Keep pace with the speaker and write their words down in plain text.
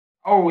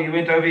Oh, he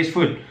went over his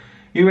foot.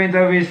 He went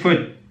over his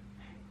foot.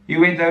 He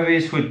went over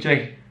his foot,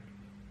 Jake.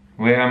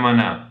 Where am I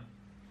now?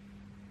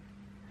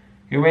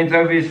 He went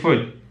over his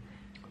foot.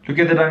 Look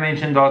at the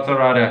dimension data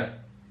rider.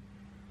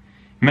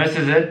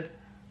 Misses it.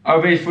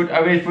 Over his foot,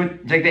 over his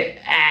foot. Take the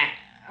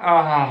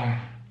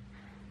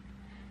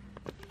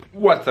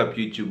What's up,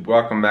 YouTube?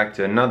 Welcome back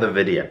to another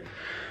video.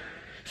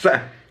 So,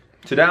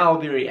 today I'll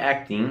be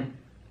reacting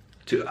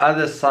to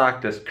other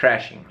cyclists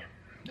crashing.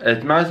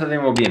 Most of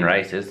them will be in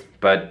races,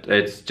 but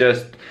it's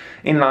just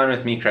in line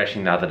with me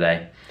crashing the other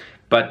day.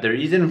 But the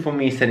reason for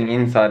me sitting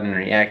inside and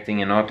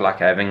reacting and not like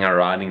having a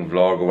riding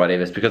vlog or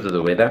whatever is because of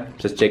the weather.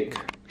 Just check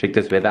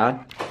this weather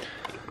out.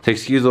 So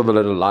excuse all the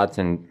little lights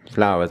and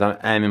flowers. I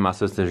am in my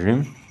sister's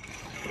room.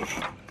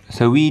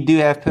 So we do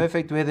have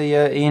perfect weather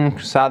here in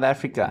South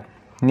Africa,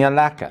 near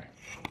Laka.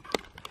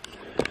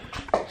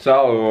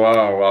 So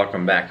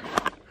welcome back.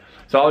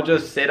 So I'll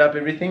just set up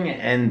everything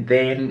and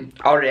then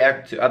I'll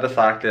react to other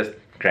cyclists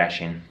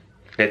crashing.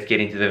 Let's get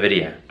into the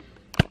video.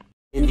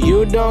 If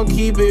you don't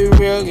keep it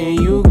real, then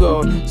you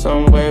go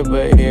somewhere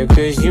but here,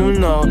 cause you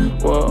know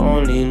we're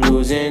only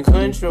losing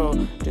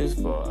control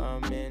just for a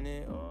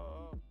minute.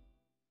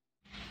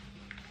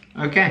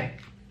 Okay,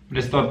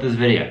 let's start this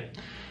video.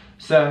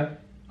 So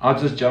I'll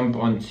just jump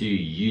onto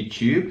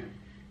YouTube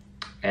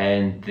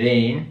and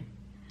then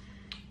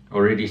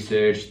already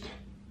searched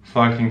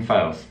cycling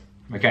fails.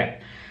 Okay,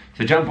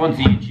 so jump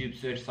onto YouTube,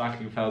 search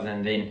cycling fails,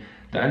 and then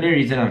the only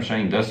reason I'm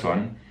showing this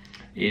one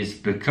is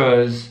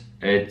because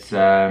it's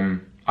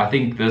I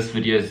think this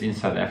video is in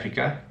South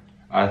Africa.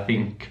 I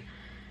think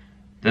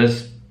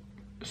this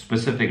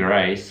specific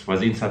race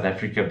was in South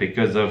Africa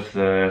because of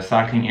the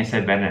Cycling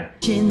SA banner.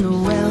 Check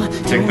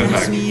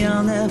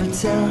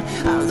this out.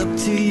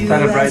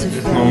 Celebrate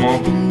is normal.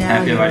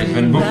 Happy everybody's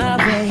win book.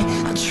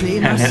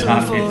 And then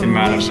life gets him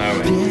out of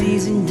nowhere.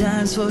 Shame.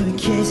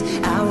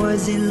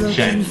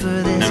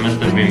 That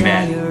must have been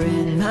bad.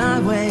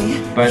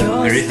 But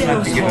the reason I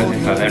think it was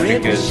in South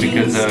Africa is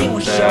because of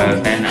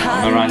the banner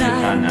on the right hand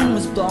side now.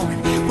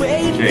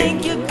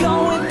 Check.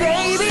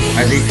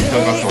 At least you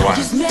still got the one.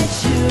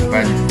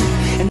 But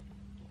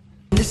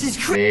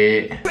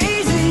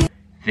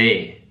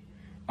there.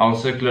 I'll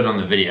circle it on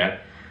the video.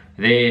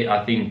 There,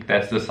 I think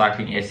that's the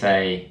Cycling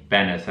SA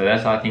banner. So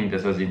that's, I think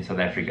this was in South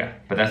Africa.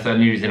 But that's the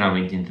only reason I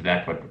went into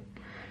that one.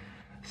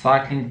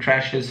 Cycling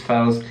crashes,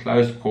 fails,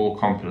 close call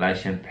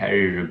compilation,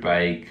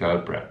 Paris-Roubaix,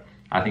 GoPro.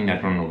 I think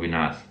that one will be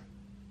nice.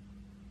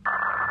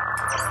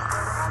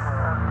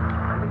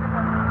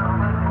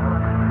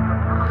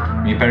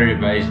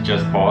 Paris-Roubaix is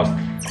just passed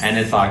and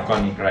it's an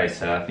iconic race,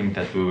 so I think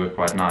that will work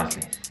quite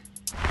nicely.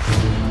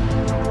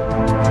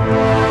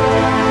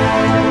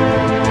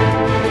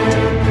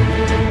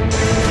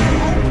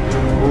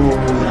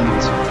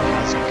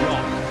 That's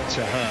got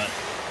to hurt.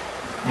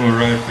 Oh,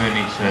 road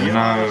furniture,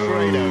 no.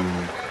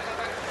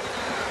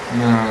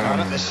 No.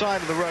 And at the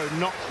side of the road,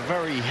 not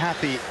very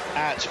happy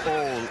at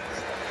all.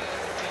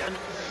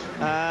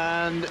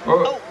 And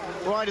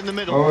right in the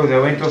middle. Oh, they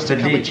went off the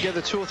ditch.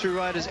 Together, 2 or 3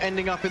 riders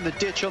ending up in the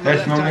ditch on the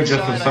That's normally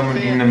just with someone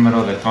in the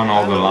middle that can't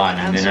hold the line,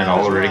 and then it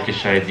all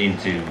ricochets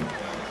into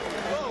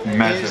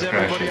massive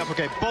crashes.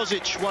 Okay,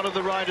 Bozic, one of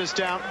the riders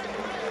down.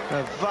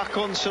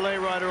 Vakon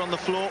Soleil rider on the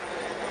floor.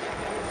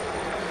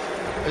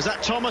 Is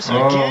that Thomas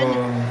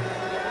again?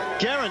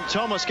 Geraint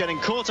Thomas getting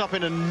caught up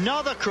in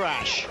another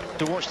crash.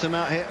 To watch them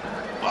out here.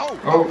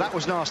 Oh, that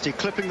was nasty.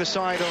 Clipping the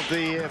side of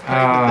the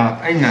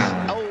pavement I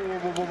know.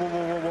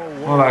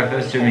 Well, like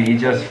this to me, he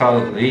just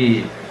fell.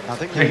 This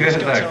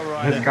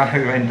guy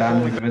went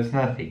down like it's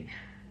nothing.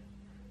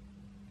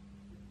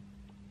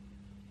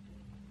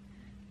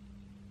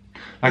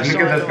 Like,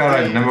 look at this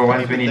guy, like, number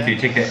 122.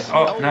 Check it.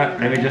 Oh no,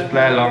 let me just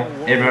play along.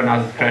 Everyone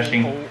else is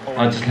crashing.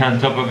 I'll just land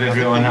on top of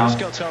everyone else.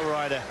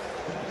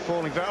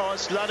 Falling very. Oh,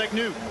 it's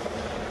Ladegnu.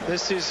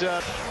 This is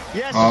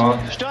yes.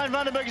 Stein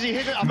Vandenberg, as he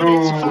hit it up no.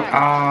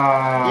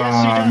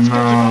 Yes, he does.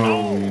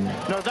 No.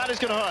 No, that is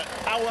going to hurt.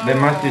 There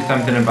must be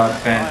something about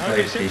fan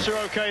safety. Hips are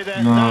okay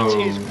then. No. That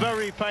is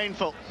very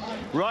painful.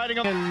 Riding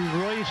on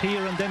right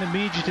here and then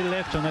immediately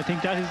left, and I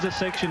think that is the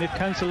section if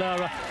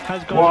Cancellara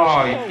has got.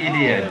 Wow, you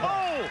idiot!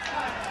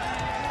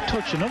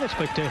 Touch another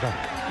spectator.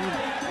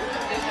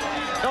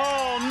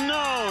 Oh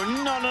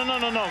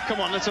no!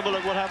 Come on, let's have a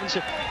look what happens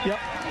here. Yep.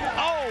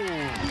 Oh!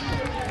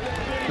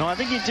 No, I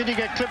think he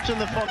get clipped in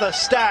the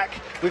stack.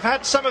 We've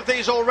had some of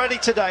these already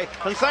today,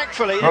 and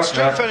thankfully it's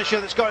street furniture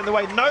that's got in the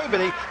way.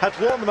 Nobody had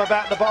warned them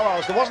about the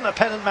borrows. There wasn't a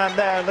pennant man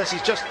there unless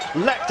he's just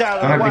leapt out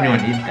of the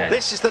way.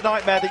 This is the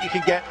nightmare that you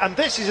can get, and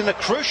this is in a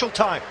crucial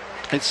time.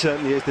 It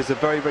certainly is. There's a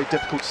very, very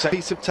difficult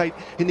piece of tape.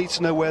 He needs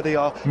to know where they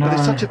are. But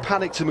there's such a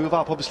panic to move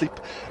up. Obviously,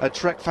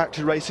 Trek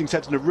Factory Racing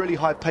sets in a really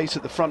high pace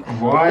at the front.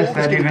 Why is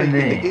that even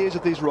there? In the ears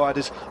of these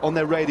riders on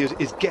their radios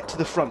is get to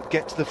the front,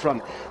 get to the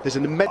front. There's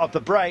an immense of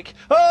the break.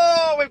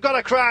 Oh, we've got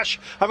a crash,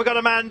 and we've got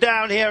a man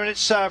down here, and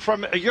it's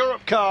from a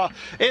Europe car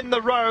in the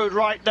road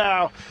right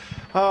now.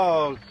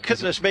 Oh,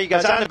 goodness me,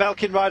 guys. And a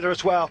Belkin rider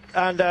as well.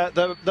 And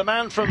the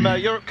man from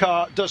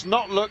Europcar does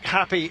not look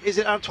happy. Is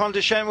it Antoine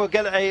Dechaine? We'll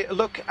get a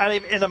look at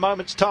him in a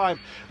moment's time.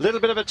 A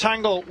little bit of a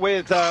tangle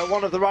with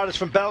one of the riders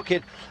from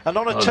Belkin. And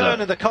on a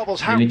turn in the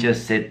cobbles. Let me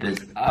just set this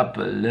up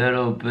a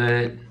little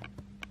bit.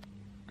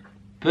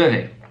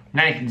 Perfect.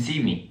 Now you can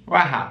see me.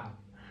 Wow.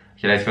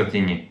 Okay, let's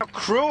continue. How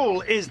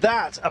cruel is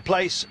that a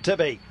place to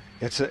be?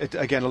 It's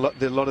again a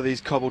lot of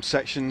these cobbled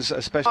sections,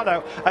 especially. Oh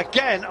no!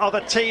 Again, are the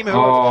team who?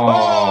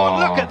 Oh,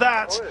 look at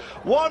that!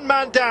 One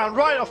man down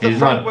right off the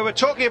front. We were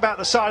talking about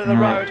the side of the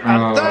road,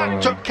 and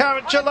that took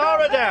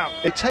Cancellara down.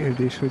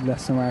 Kérdés, hogy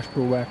lesz-e más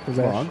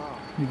próbálkozás.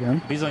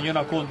 Igen. Bizony jön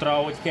a kontra,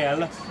 ahogy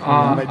kell.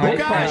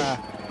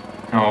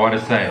 Oh, what a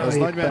save! Oh,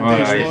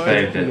 he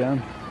saved it.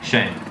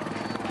 Shame.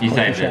 He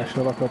saved it.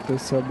 Hatosásra akadt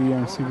össze a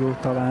BMC-ből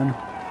talán.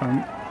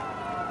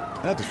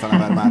 Lehet, hogy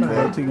felemel már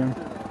volt. Igen.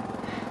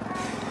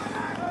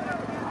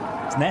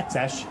 Ez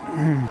necces.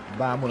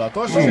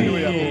 Bámulatos.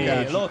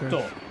 Lotto.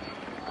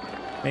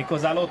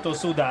 Méghozzá Lotto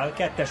Sudal,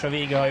 2-es a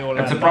vége, ha jól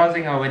It's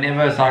surprising how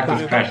whenever a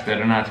cyclist crashes, they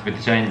don't have to put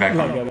the chain back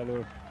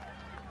on.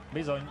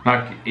 Bizony.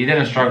 Like, he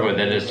didn't struggle with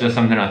it, it's just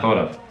something I thought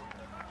of.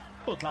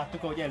 Ott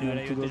láttuk, hogy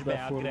előre jött és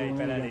beállt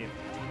Greipel elé.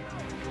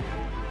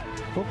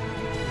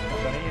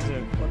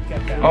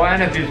 Oh,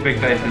 and a few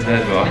spectators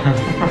as well.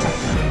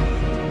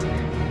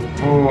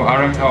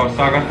 Oh,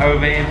 so I got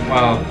over him.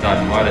 Well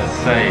done, what a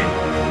save.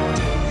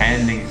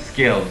 Handling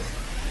skills.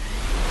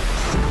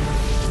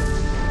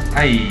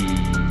 Hey.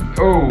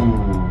 Oh.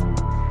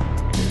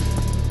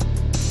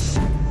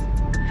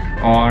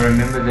 Oh, I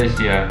remember this,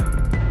 yeah.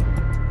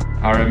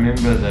 I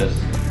remember this.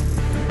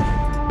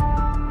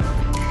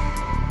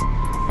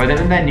 But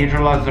didn't they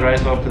neutralize the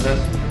race after this?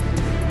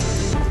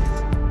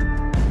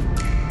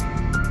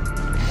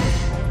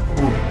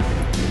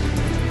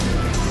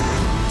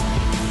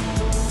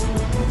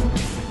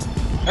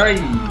 Hey!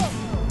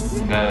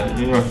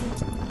 Yeah.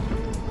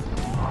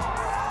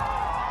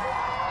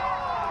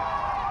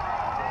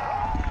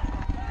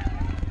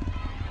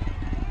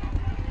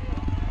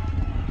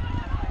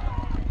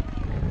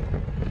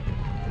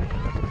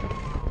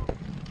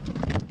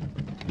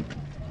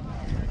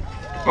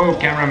 Oh,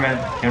 cameraman.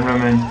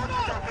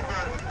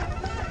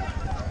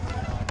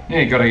 Yeah,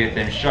 you gotta get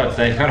them shots,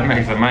 eh? You gotta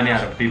make some money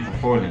out of people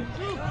falling.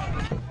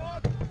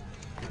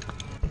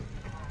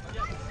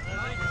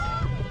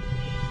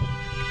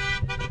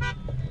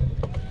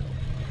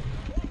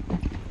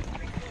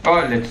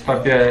 Oh, let's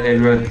stop here,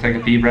 everyone, take a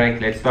pee break,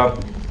 let's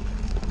stop.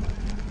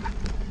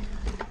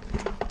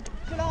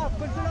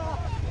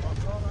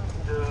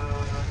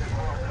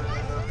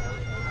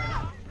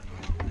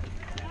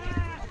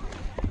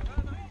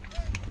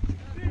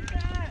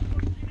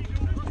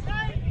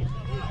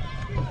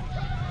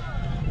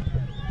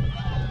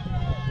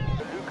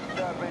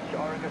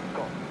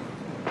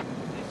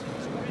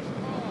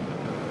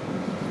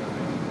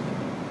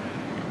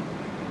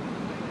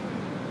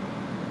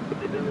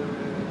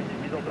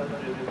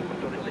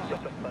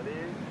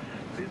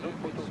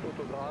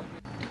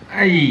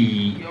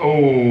 Hey,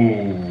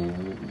 oh,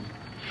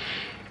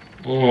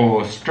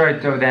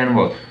 straight over the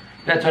anvil.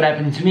 That's what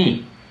happened to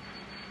me.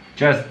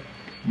 Just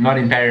not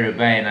in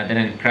Paris-Roubaix, and I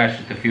didn't crash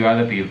with a few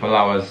other people.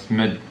 I was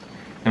the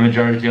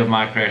majority of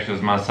my crash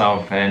was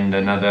myself and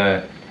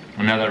another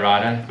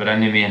rider, but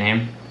only me and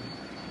him.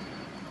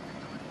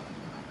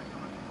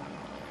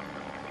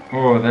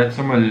 Oh, that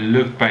someone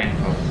looked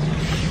painful.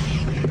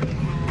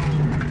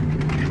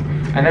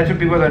 And that's what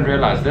people don't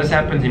realize. This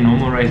happens in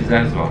normal races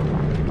as well.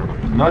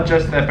 Not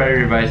just the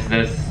Paris-Roubaix,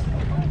 this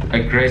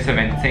aggressive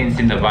and intense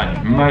in the bunch.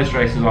 Most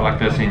races are like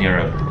this in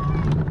Europe.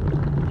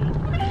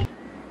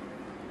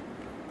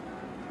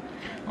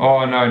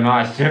 Oh no,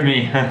 nice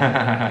Jimmy.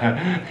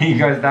 He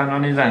goes down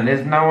on his own.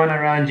 There's no one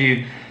around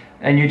you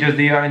and you just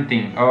do your own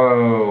thing.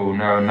 Oh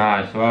no,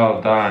 nice,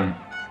 well done.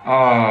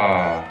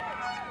 Oh,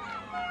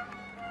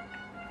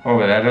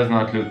 but that does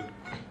not look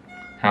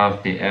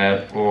healthy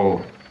at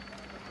all.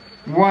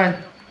 What?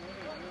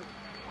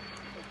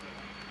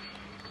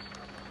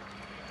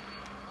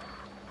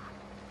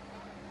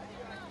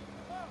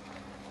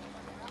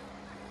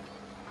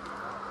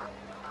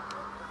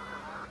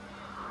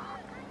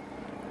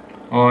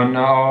 Oh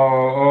no,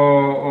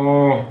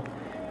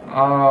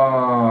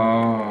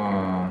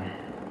 oh.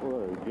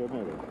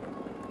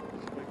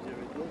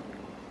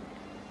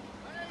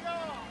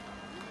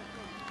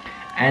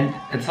 And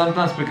it's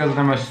sometimes because of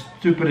the most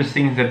stupidest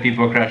things that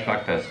people crash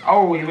like this.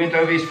 Oh, he went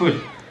over his foot.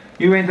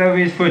 He went over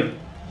his foot.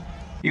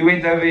 He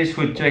went over his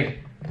foot, check.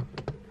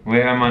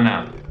 Where am I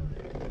now?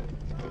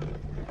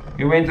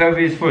 He went over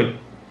his foot.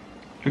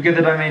 Look at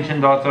the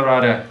dimension data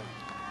rider.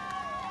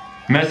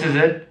 Misses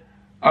it.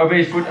 Over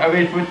his foot,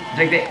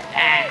 check that.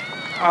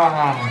 Ah. Oh.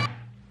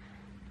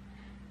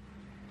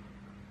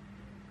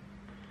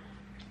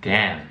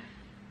 Damn.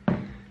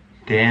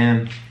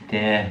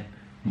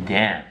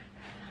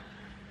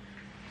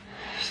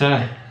 So,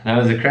 that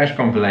was a crash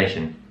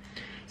compilation.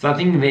 So I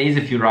think there is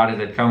a few riders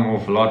that come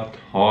off a lot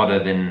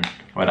harder than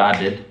what I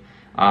did.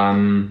 A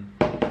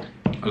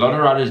lot of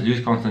riders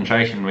lose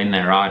concentration when they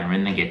ride and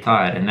when they get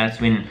tired, and that's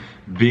when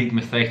big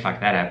mistakes like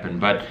that happen.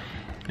 But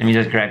let me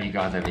just grab you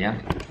guys over here.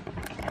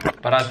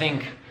 But I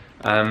think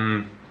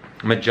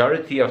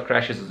majority of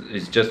crashes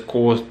is just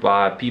caused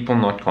by people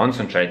not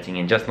concentrating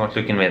and just not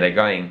looking where they're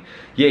going.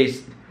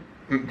 Yes,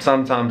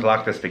 sometimes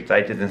like the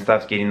spectators and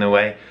stuff's getting in the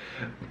way,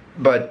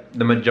 but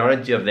the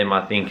majority of them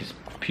I think is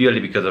purely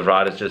because of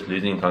riders just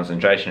losing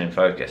concentration and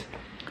focus.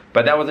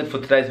 But that was it for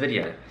today's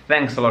video.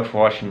 Thanks a lot for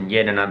watching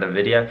yet another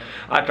video.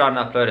 I try and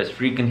upload as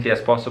frequently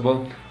as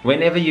possible.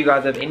 Whenever you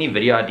guys have any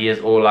video ideas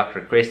or like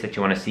requests that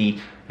you want to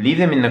see, leave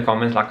them in the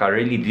comments. Like I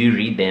really do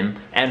read them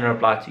and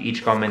reply to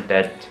each comment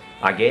that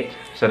I get.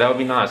 So that would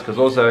be nice, because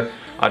also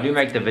I do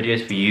make the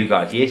videos for you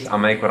guys. Yes, I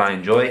make what I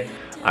enjoy.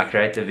 I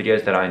create the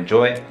videos that I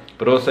enjoy,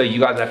 but also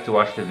you guys have to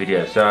watch the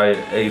videos. So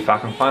if I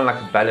can find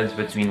like a balance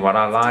between what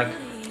I like,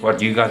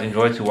 what you guys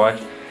enjoy to watch,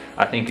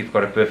 I think it's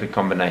got a perfect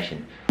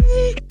combination.